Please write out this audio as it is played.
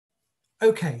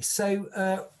Okay,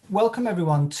 so welcome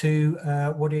everyone to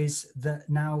what is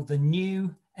now the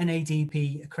new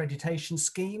NADP accreditation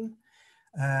scheme.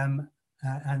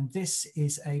 And this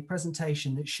is a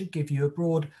presentation that should give you a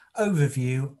broad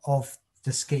overview of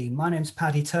the scheme. My name's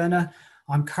Paddy Turner.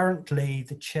 I'm currently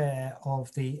the chair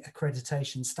of the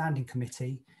Accreditation Standing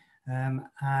Committee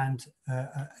and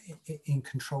in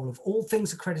control of all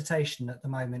things accreditation at the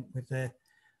moment with the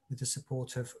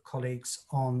support of colleagues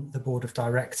on the board of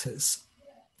directors.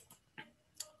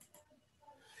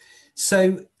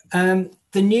 So the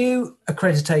new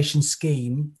accreditation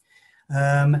scheme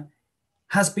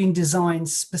has been designed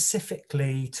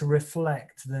specifically to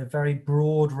reflect the very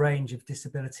broad range of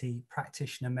disability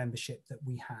practitioner membership that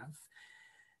we have.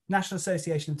 National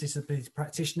Association of Disability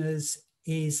Practitioners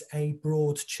is a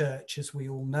broad church, as we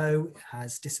all know. It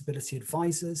has disability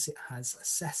advisors, it has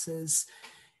assessors,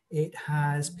 it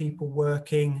has people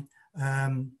working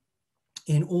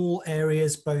in all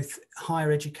areas, both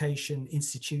higher education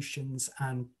institutions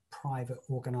and private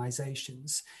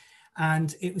organisations.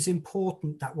 And it was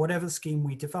important that whatever scheme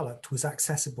we developed was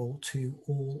accessible to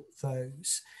all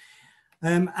those.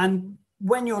 And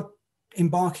when you're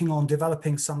embarking on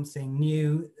developing something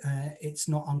new, it's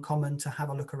not uncommon to have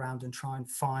a look around and try and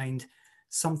find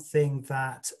something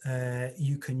that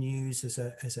you can use as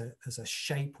a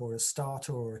shape or a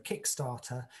starter or a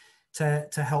Kickstarter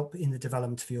to help in the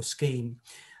development of your scheme.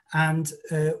 And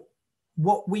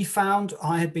what we found,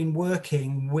 I had been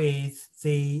working with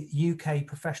the UK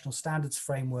Professional Standards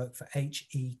Framework for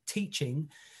HE Teaching,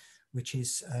 which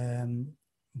is,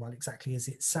 well, exactly as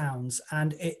it sounds.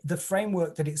 And the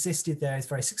framework that existed there is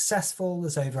very successful.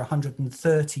 There's over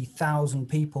 130,000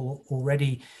 people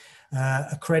already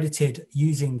accredited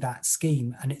using that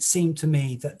scheme. And it seemed to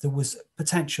me that there was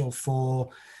potential for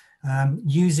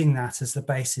using that as the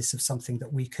basis of something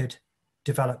that we could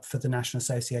develop for the National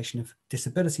Association of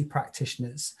Disability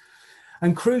Practitioners.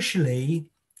 And crucially,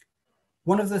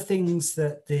 one of the things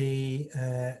that the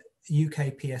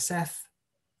UK PSF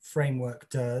framework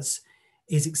does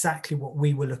is exactly what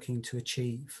we were looking to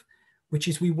achieve, which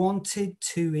is we wanted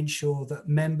to ensure that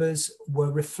members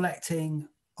were reflecting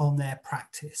on their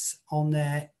practice, on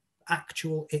their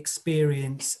actual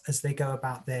experience as they go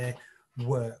about their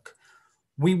work.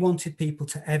 We wanted people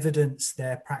to evidence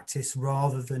their practice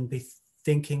rather than be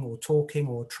thinking or talking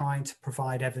or trying to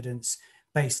provide evidence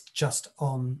based just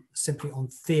on simply on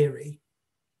theory.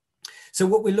 So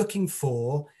what we're looking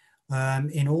for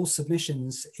in all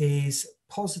submissions is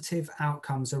positive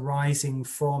outcomes arising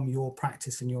from your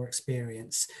practice and your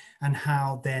experience, and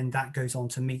how then that goes on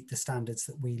to meet the standards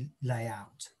that we lay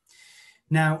out.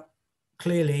 Now,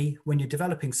 clearly, when you're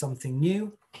developing something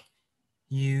new,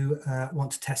 you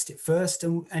want to test it first,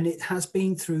 and it has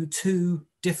been through 2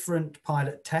 different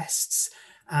pilot tests,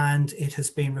 and it has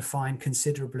been refined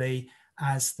considerably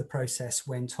as the process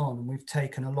went on, and we've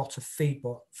taken a lot of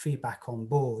feedback on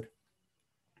board.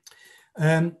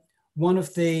 One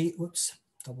of the, whoops,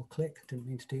 double click, didn't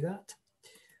mean to do that.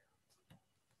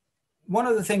 One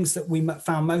of the things that we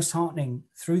found most heartening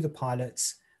through the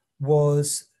pilots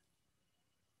was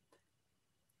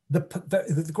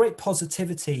the great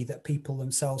positivity that people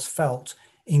themselves felt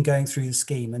in going through the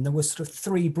scheme. And there were sort of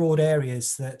 3 broad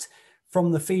areas that,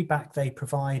 from the feedback they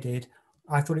provided,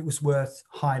 I thought it was worth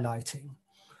highlighting.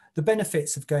 The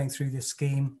benefits of going through this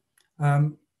scheme,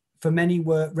 for many,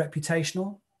 were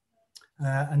reputational.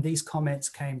 And these comments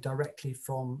came directly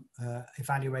from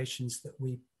evaluations that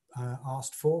we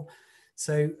asked for.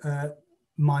 So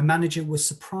my manager was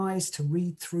surprised to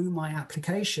read through my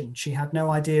application. She had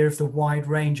no idea of the wide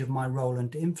range of my role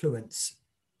and influence.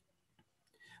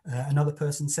 Another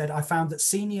person said, I found that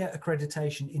senior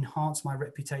accreditation enhanced my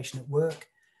reputation at work.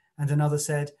 And another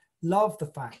said, love the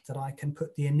fact that I can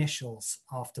put the initials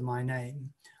after my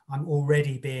name. I'm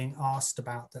already being asked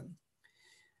about them.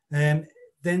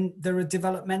 Then there are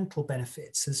developmental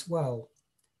benefits as well.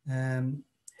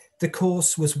 The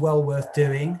course was well worth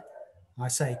doing. I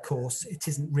say course, it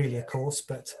isn't really a course,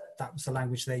 but that was the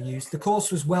language they used. The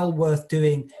course was well worth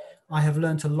doing. I have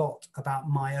learnt a lot about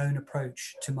my own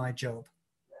approach to my job.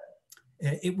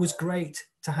 It was great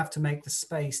to have to make the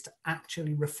space to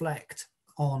actually reflect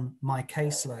on my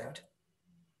caseload.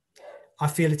 I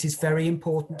feel it is very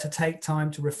important to take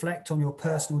time to reflect on your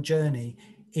personal journey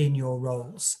in your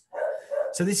roles.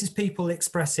 So this is people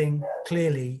expressing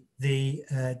clearly the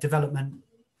developmental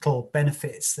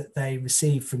benefits that they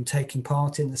receive from taking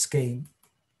part in the scheme.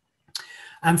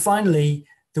 And finally,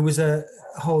 there was a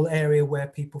whole area where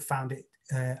people found it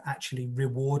actually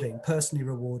rewarding, personally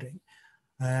rewarding.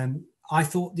 I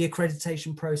thought the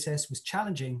accreditation process was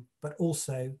challenging, but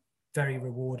also very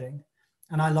rewarding.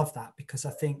 And I love that, because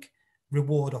I think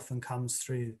reward often comes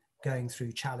through going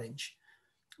through challenge.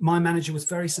 My manager was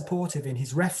very supportive in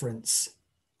his reference.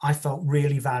 I felt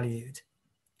really valued.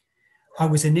 I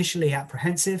was initially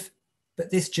apprehensive,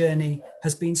 but this journey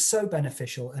has been so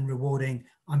beneficial and rewarding.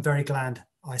 I'm very glad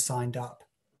I signed up.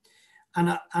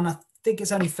 And I think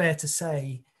it's only fair to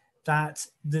say that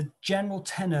the general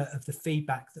tenor of the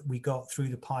feedback that we got through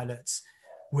the pilots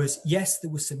was, yes,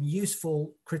 there was some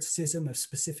useful criticism of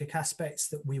specific aspects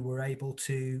that we were able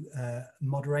to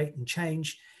moderate and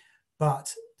change,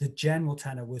 but the general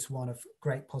tenor was one of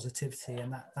great positivity,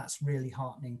 and that's really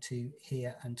heartening to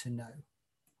hear and to know.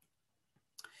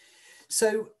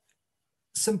 So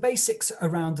some basics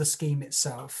around the scheme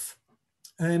itself.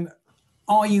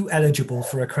 Are you eligible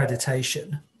for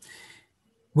accreditation?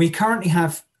 We currently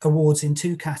have awards in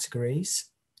two categories.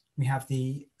 We have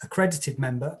the accredited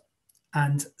member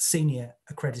and senior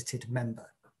accredited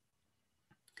member.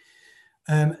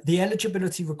 The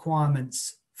eligibility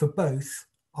requirements for both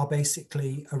are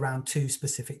basically around two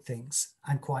specific things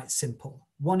and quite simple.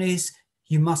 One is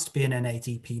you must be an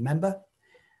NADP member,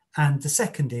 and the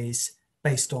second is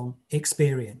based on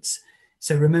experience.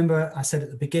 So remember, I said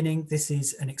at the beginning, this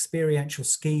is an experiential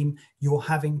scheme. You're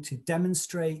having to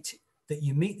demonstrate that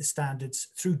you meet the standards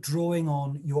through drawing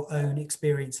on your own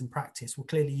experience and practice. Well,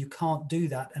 clearly you can't do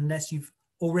that unless you've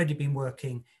already been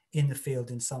working in the field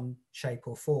in some shape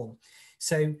or form.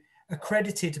 So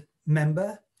accredited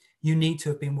member, you need to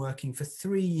have been working for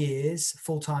 3 years,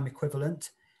 full-time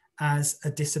equivalent, as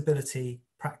a disability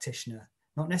practitioner.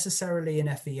 Not necessarily in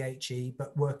FEHE,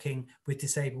 but working with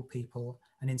disabled people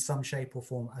and in some shape or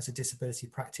form as a disability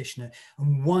practitioner.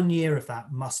 And 1 year of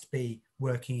that must be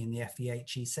working in the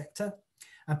FEHE sector.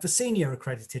 And for senior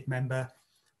accredited member,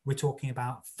 we're talking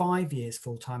about 5 years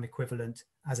full-time equivalent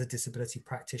as a disability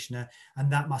practitioner.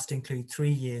 And that must include 3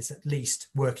 years at least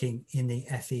working in the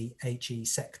FEHE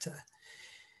sector.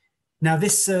 Now,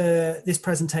 this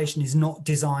presentation is not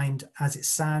designed as it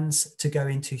stands to go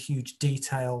into huge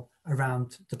detail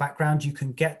around the background. You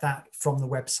can get that from the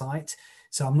website.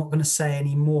 So I'm not going to say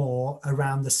any more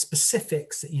around the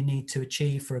specifics that you need to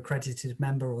achieve for accredited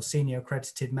member or senior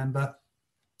accredited member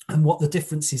and what the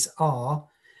differences are,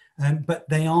 but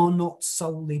they are not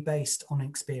solely based on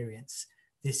experience.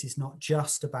 This is not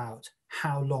just about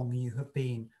how long you have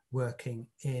been working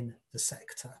in the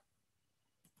sector.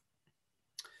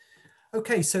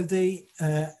 Okay, so the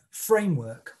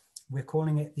framework, we're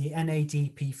calling it the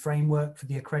NADP framework for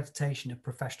the accreditation of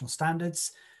professional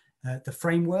standards, the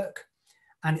framework,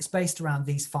 and it's based around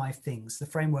these 5 things. The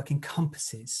framework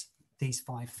encompasses these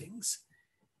 5 things.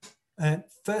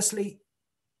 Firstly,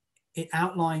 it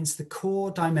outlines the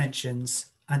core dimensions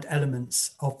and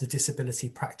elements of the disability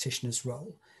practitioner's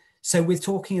role. So we're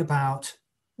talking about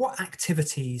what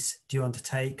activities do you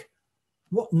undertake,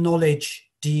 what knowledge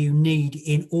do you need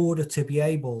in order to be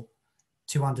able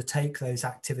to undertake those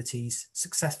activities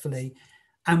successfully,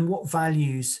 and what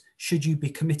values should you be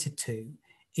committed to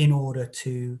in order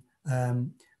to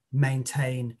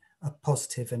maintain a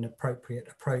positive and appropriate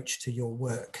approach to your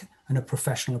work and a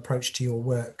professional approach to your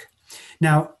work.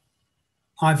 Now,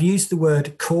 I've used the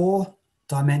word core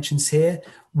dimensions here.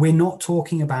 We're not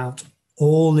talking about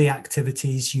all the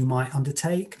activities you might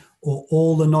undertake or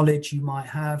all the knowledge you might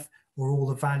have or all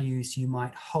the values you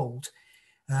might hold.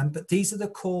 But these are the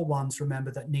core ones, remember,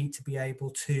 that need to be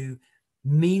able to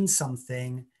mean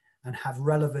something and have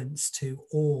relevance to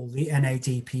all the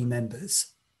NADP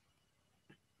members.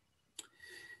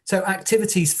 So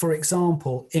activities, for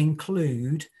example,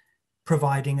 include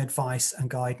providing advice and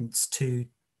guidance to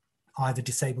either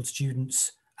disabled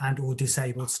students and or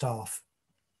disabled staff.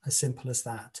 As simple as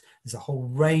that. There's a whole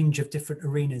range of different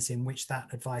arenas in which that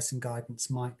advice and guidance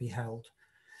might be held.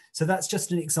 So that's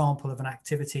just an example of an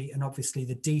activity, and obviously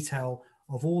the detail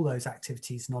of all those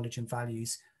activities, knowledge and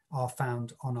values are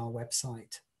found on our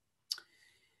website.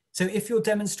 So if you're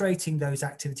demonstrating those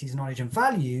activities, knowledge and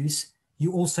values,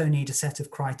 you also need a set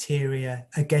of criteria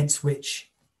against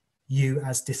which you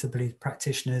as disability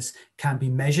practitioners can be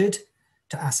measured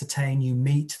to ascertain you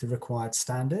meet the required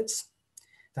standards.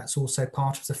 That's also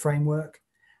part of the framework,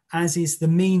 as is the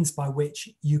means by which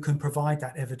you can provide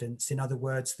that evidence. In other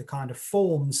words, the kind of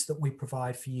forms that we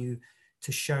provide for you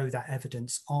to show that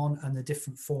evidence on, and the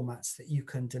different formats that you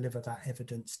can deliver that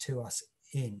evidence to us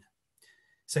in.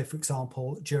 So for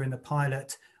example, during the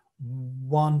pilot,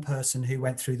 one person who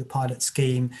went through the pilot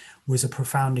scheme was a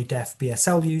profoundly deaf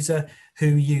BSL user who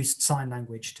used sign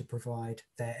language to provide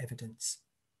their evidence.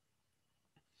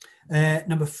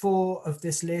 Number 4 of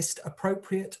this list,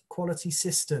 appropriate quality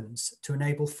systems to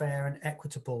enable fair and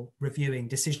equitable reviewing,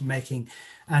 decision-making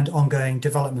and ongoing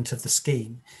development of the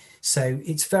scheme. So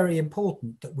it's very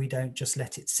important that we don't just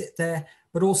let it sit there,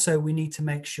 but also we need to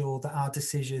make sure that our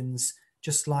decisions,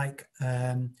 just like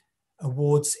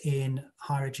awards in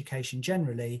higher education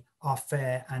generally, are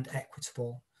fair and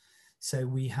equitable. So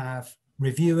we have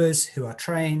reviewers who are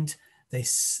trained.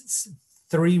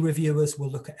 3 reviewers will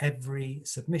look at every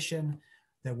submission.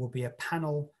 There will be a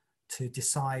panel to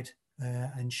decide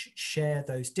and share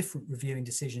those different reviewing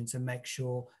decisions and make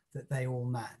sure that they all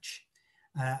match.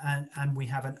 And we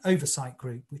have an oversight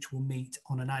group which will meet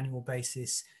on an annual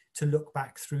basis to look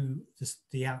back through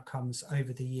the outcomes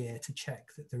over the year to check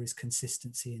that there is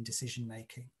consistency in decision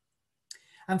making.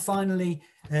 And finally,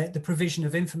 the provision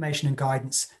of information and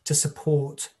guidance to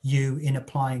support you in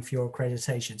applying for your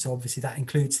accreditation. So obviously that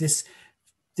includes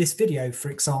this video, for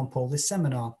example, this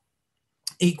seminar.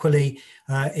 Equally,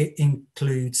 it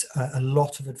includes a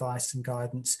lot of advice and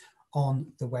guidance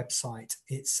on the website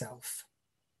itself.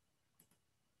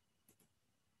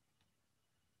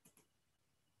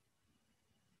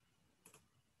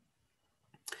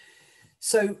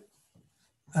 So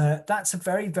that's a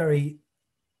very, very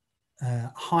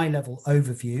high-level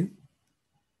overview.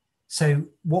 So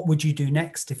what would you do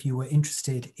next if you were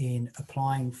interested in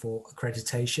applying for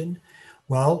accreditation?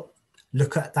 Well,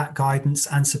 look at that guidance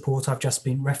and support I've just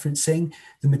been referencing,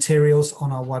 the materials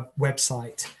on our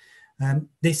website.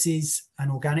 This is an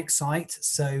organic site,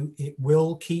 so it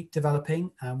will keep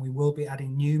developing, and we will be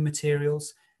adding new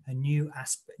materials and new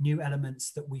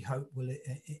elements that we hope will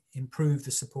improve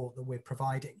the support that we're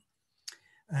providing.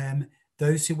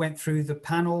 Those who went through the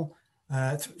panel,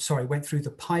 went through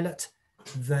the pilot,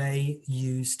 they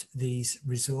used these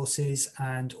resources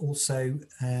and also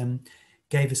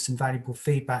gave us some valuable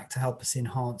feedback to help us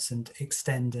enhance and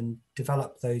extend and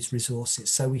develop those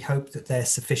resources. So we hope that they're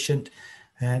sufficient.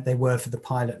 They were for the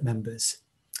pilot members.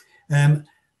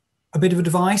 A bit of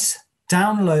advice: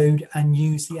 download and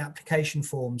use the application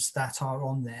forms that are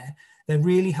on there. They're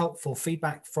really helpful.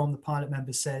 Feedback from the pilot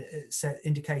members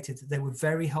indicated that they were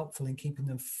very helpful in keeping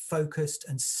them focused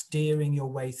and steering your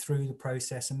way through the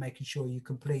process and making sure you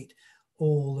complete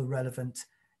all the relevant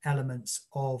elements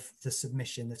of the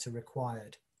submission that are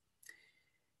required.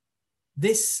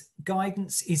 This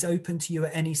guidance is open to you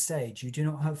at any stage. You do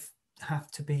not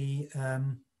have to be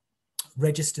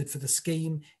registered for the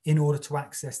scheme in order to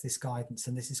access this guidance,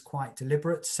 and this is quite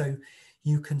deliberate. So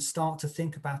you can start to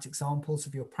think about examples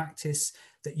of your practice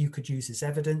that you could use as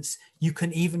evidence. You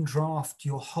can even draft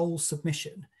your whole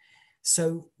submission.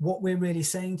 So what we're really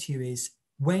saying to you is,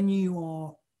 when you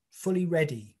are fully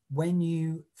ready, when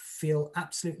you feel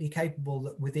absolutely capable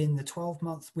that within the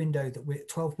 12-month window,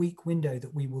 12-week window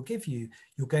that we will give you,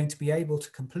 you're going to be able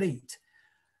to complete,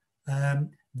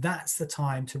 that's the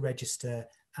time to register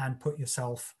and put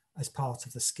yourself as part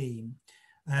of the scheme.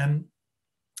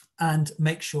 And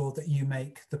make sure that you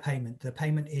make the payment. The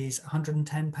payment is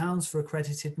 £110 for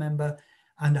accredited member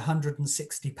and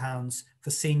 £160 for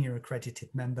senior accredited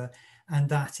member, and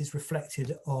that is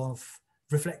reflective of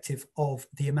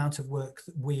the amount of work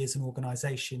that we as an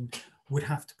organisation would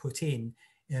have to put in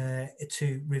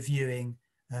to reviewing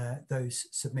those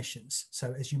submissions.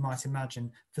 So as you might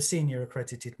imagine, for senior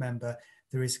accredited member,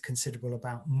 there is a considerable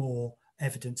amount more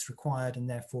evidence required and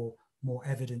therefore more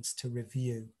evidence to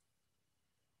review.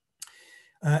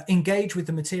 Engage with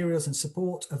the materials and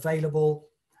support available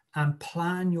and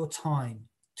plan your time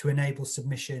to enable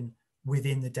submission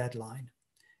within the deadline.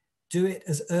 Do it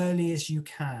as early as you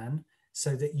can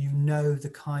so that you know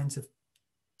the kinds of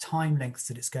time lengths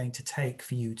that it's going to take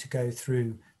for you to go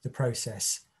through the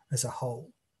process as a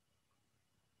whole.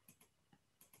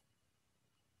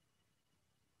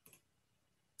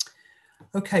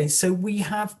 Okay, so we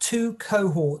have 2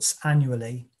 cohorts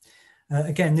annually.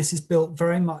 Again, this is built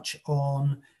very much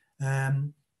on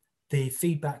the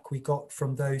feedback we got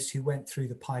from those who went through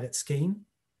the pilot scheme.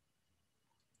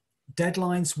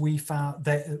 Deadlines we found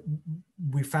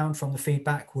from the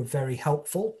feedback were very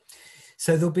helpful.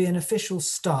 So there'll be an official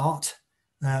start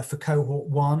for cohort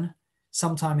 1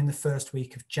 sometime in the first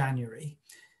week of January.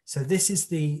 So this is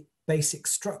the basic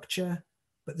structure,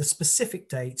 but the specific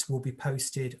dates will be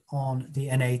posted on the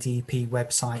NADP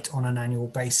website on an annual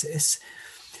basis.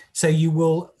 So you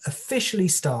will officially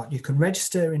start, you can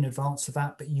register in advance of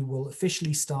that, but you will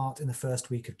officially start in the first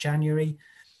week of January,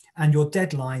 and your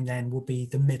deadline then will be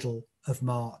the middle of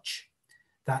March.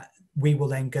 That we will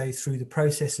then go through the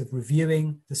process of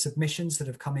reviewing the submissions that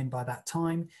have come in by that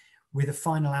time, with a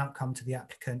final outcome to the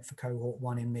applicant for cohort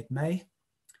 1 in mid-May.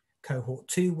 Cohort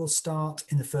 2 will start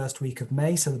in the first week of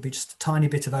May, so there'll be just a tiny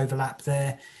bit of overlap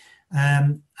there.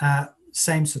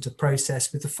 Same sort of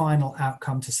process with the final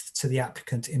outcome to the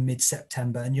applicant in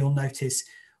mid-September. And you'll notice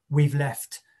we've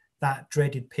left that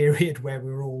dreaded period where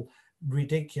we're all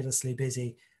ridiculously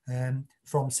busy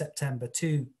from September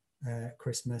to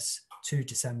Christmas to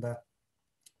December,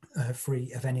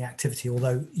 free of any activity,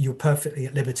 although you're perfectly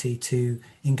at liberty to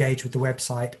engage with the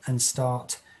website and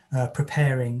start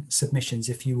preparing submissions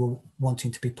if you were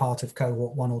wanting to be part of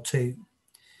cohort 1 or 2.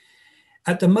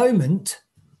 At the moment,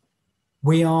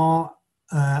 we are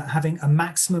having a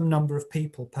maximum number of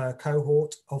people per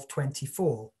cohort of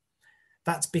 24.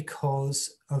 That's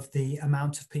because of the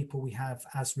amount of people we have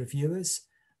as reviewers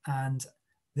and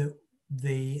the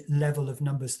level of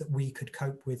numbers that we could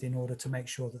cope with in order to make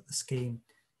sure that the scheme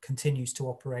continues to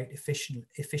operate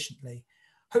efficiently.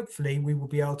 Hopefully we will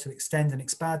be able to extend and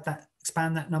expand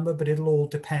that number, but it'll all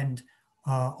depend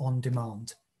on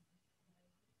demand.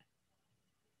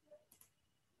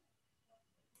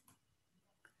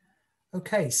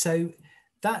 Okay, so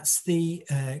that's the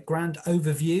grand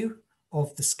overview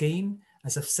of the scheme.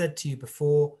 As I've said to you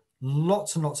before,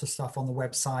 lots and lots of stuff on the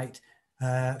website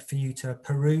for you to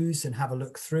peruse and have a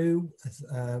look through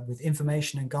with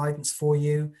information and guidance for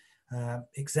you.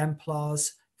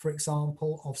 Exemplars, for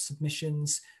example, of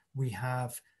submissions. We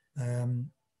have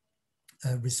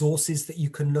resources that you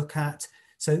can look at.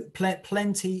 So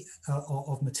plenty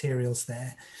of materials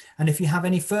there. And if you have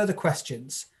any further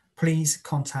questions, please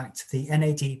contact the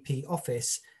NADP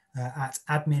office at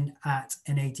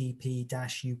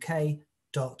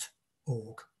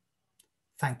admin@nadp-uk.org.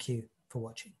 Thank you for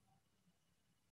watching.